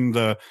favorite to win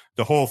the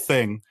whole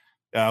thing.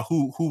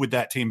 Who would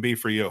that team be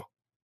for you?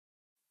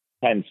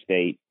 Penn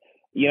State.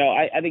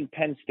 I think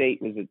Penn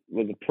State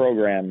was a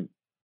program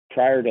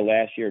prior to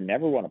last year,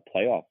 never won a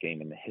playoff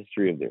game in the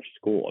history of their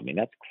school. I mean,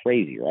 that's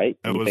crazy, right?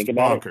 It was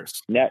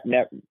bonkers.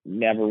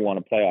 Never won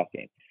a playoff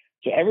game.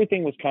 So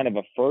everything was kind of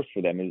a first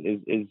for them.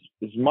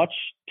 As much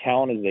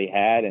talent as they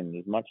had and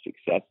as much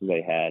success as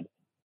they had,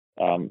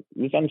 it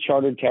was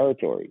uncharted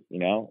territory.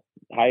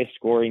 Highest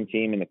scoring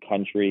team in the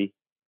country.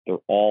 They're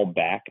all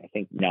back. I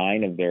think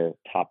 9 of their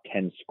top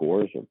 10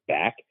 scorers are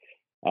back.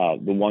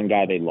 The one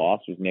guy they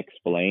lost was Nick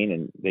Spillane,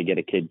 and they get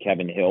a kid,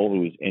 Kevin Hill,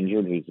 who's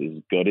injured, who's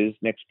as good as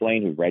Nick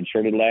Spillane, who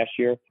redshirted last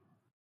year.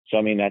 So,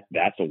 I mean,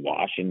 that's a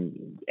wash,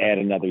 and add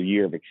another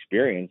year of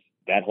experience.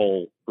 That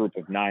whole group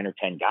of 9 or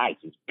 10 guys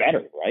is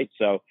better, right?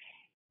 So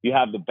you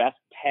have the best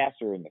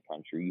passer in the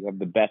country. You have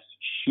the best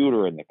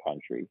shooter in the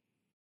country.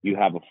 You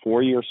have a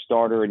 4-year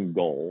starter in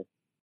goal.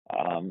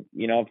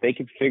 If they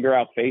could figure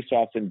out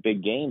faceoffs in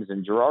big games,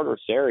 and Gerard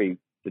Orseri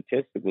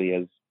statistically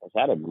has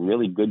had a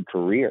really good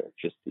career.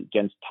 Just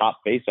against top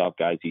faceoff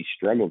guys, he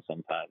struggled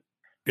sometimes.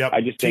 Yep.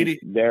 I just think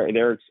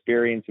their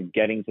experience of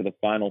getting to the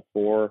Final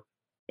Four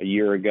a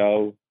year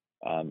ago,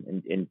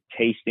 and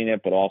tasting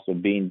it, but also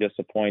being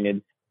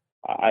disappointed,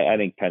 I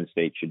think Penn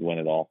State should win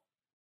it all.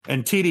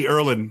 And TD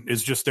Ierlan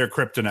is just their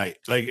kryptonite.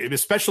 Like,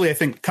 especially I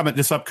think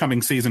this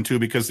upcoming season too,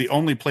 because the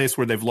only place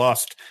where they've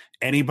lost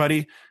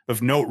anybody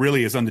of note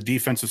really is on the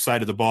defensive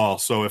side of the ball.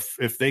 So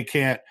if they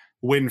can't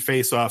win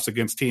faceoffs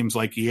against teams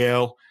like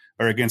Yale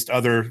or against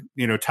other,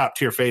 top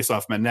tier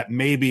faceoff men, that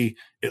maybe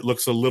it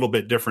looks a little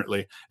bit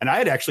differently. And I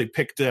had actually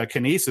picked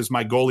Knies as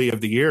my goalie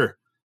of the year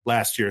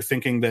last year,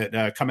 thinking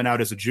that coming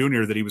out as a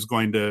junior that he was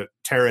going to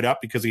tear it up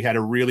because he had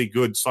a really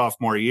good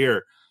sophomore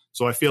year.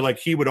 So I feel like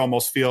he would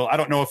almost feel, I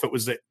don't know if it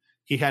was that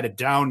he had a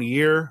down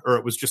year or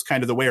it was just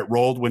kind of the way it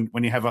rolled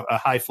when you have a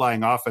high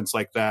flying offense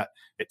like that,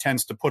 it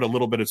tends to put a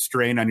little bit of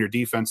strain on your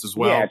defense as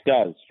well. Yeah, it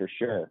does for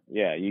sure.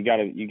 Yeah. You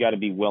gotta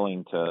be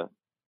willing to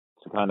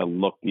kind of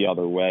look the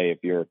other way. If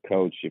you're a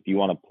coach, if you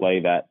want to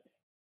play that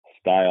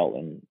style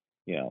and,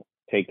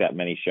 take that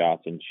many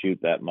shots and shoot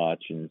that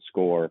much and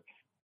score,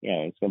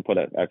 it's going to put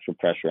extra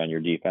pressure on your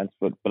defense.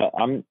 But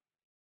I'm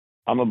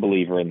a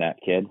believer in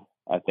that kid.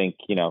 I think,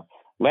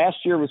 last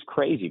year was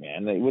crazy,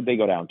 man. They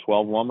go down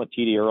 12-1 with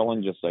TD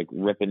Ierlan, just like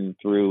ripping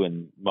through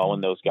and mowing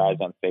those guys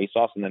on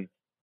faceoffs. And then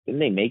didn't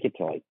they make it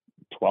to like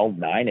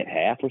 12-9 at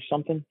half or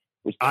something? It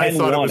was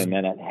 10-1, and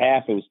then at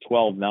half it was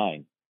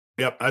 12-9.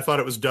 Yep, I thought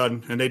it was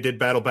done, and they did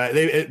battle back.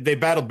 They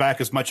battled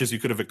back as much as you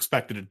could have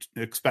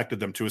expected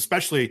them to,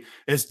 especially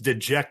as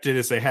dejected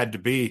as they had to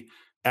be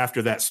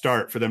after that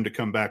start for them to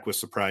come back was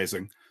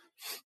surprising.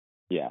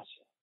 Yes.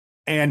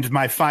 And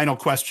my final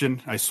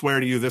question, I swear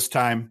to you this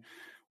time,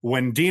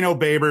 when Dino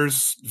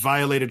Babers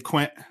violated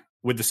Quint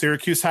with the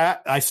Syracuse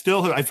hat,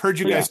 I've heard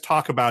you guys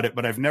talk about it,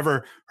 but I've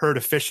never heard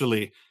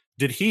officially.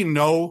 Did he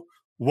know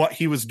what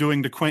he was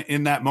doing to Quint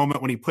in that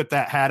moment when he put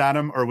that hat on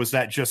him, or was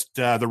that just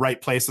the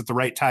right place at the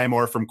right time,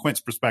 or from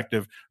Quint's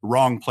perspective,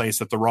 wrong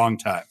place at the wrong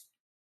time?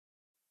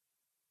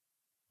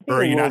 Or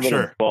are you not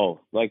sure? Both.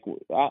 Like,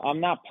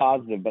 I'm not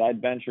positive, but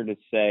I'd venture to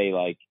say,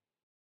 like,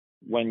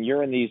 when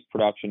you're in these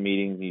production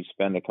meetings and you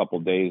spend a couple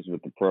of days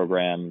with the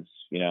programs,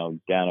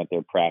 down at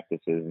their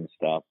practices and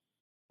stuff,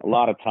 a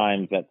lot of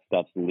times that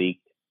stuff's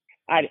leaked.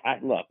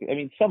 Look,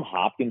 some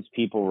Hopkins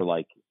people were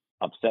like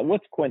upset.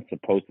 What's Quint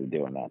supposed to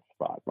do in that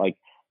spot? Like,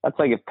 that's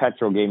like if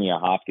Petro gave me a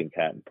Hopkins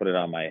hat and put it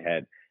on my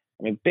head.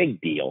 Big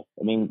deal.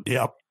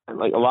 Yep.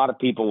 Like, a lot of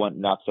people went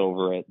nuts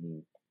over it,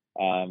 and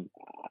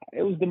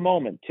it was the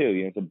moment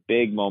too. It's a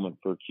big moment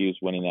for Cuse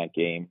winning that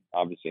game,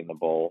 obviously in the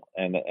bowl,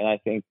 and I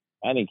think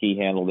he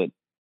handled it.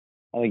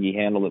 I think he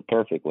handled it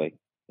perfectly.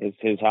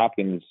 His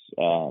Hopkins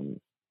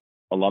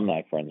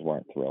alumni friends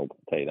weren't thrilled,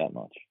 I'll tell you that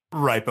much.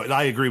 Right, but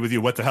I agree with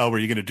you. What the hell were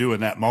you going to do in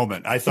that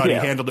moment? I thought he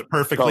handled it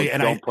perfectly.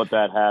 Coach, don't put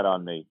that hat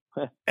on me.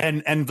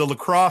 and the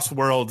lacrosse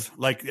world,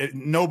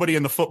 nobody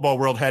in the football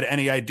world had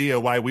any idea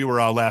why we were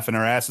all laughing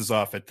our asses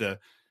off at the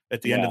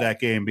end of that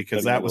game,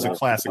 because that was a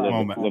classic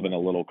moment. Living a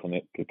little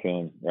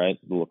cocoon, right?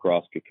 The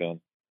lacrosse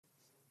cocoon.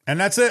 And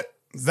that's it.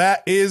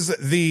 That is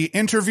the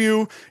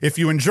interview. If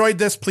you enjoyed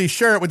this, please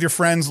share it with your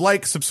friends.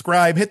 Like,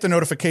 subscribe, hit the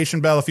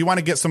notification bell. If you want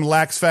to get some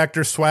Lax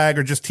Factor swag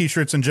or just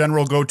t-shirts in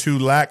general, go to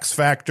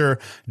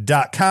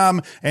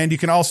laxfactor.com. And you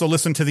can also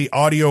listen to the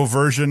audio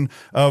version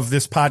of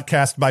this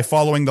podcast by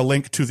following the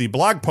link to the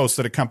blog post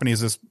that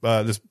accompanies this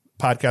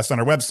podcast on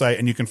our website.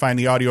 And you can find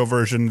the audio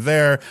version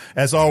there.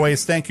 As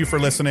always, thank you for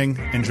listening.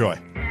 Enjoy.